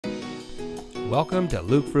Welcome to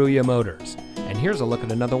Luke Fruia Motors, and here's a look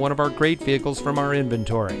at another one of our great vehicles from our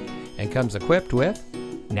inventory, and comes equipped with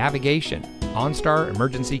navigation, OnStar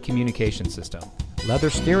emergency communication system, leather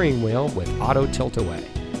steering wheel with auto tilt-away,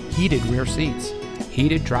 heated rear seats,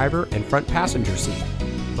 heated driver and front passenger seat,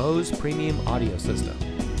 Bose premium audio system,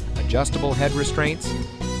 adjustable head restraints,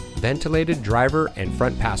 ventilated driver and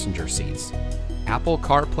front passenger seats, Apple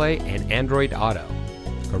CarPlay and Android Auto,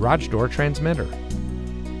 garage door transmitter.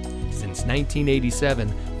 Since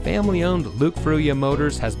 1987, family-owned Luke Fruia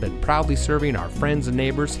Motors has been proudly serving our friends and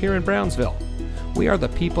neighbors here in Brownsville. We are the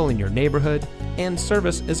people in your neighborhood, and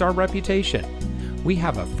service is our reputation. We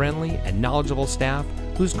have a friendly and knowledgeable staff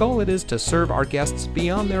whose goal it is to serve our guests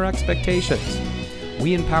beyond their expectations.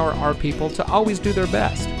 We empower our people to always do their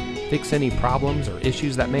best, fix any problems or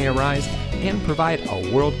issues that may arise, and provide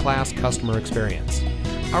a world-class customer experience.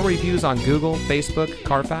 Our reviews on Google, Facebook,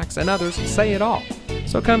 Carfax, and others say it all.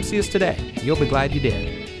 So come see us today. You'll be glad you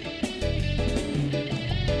did.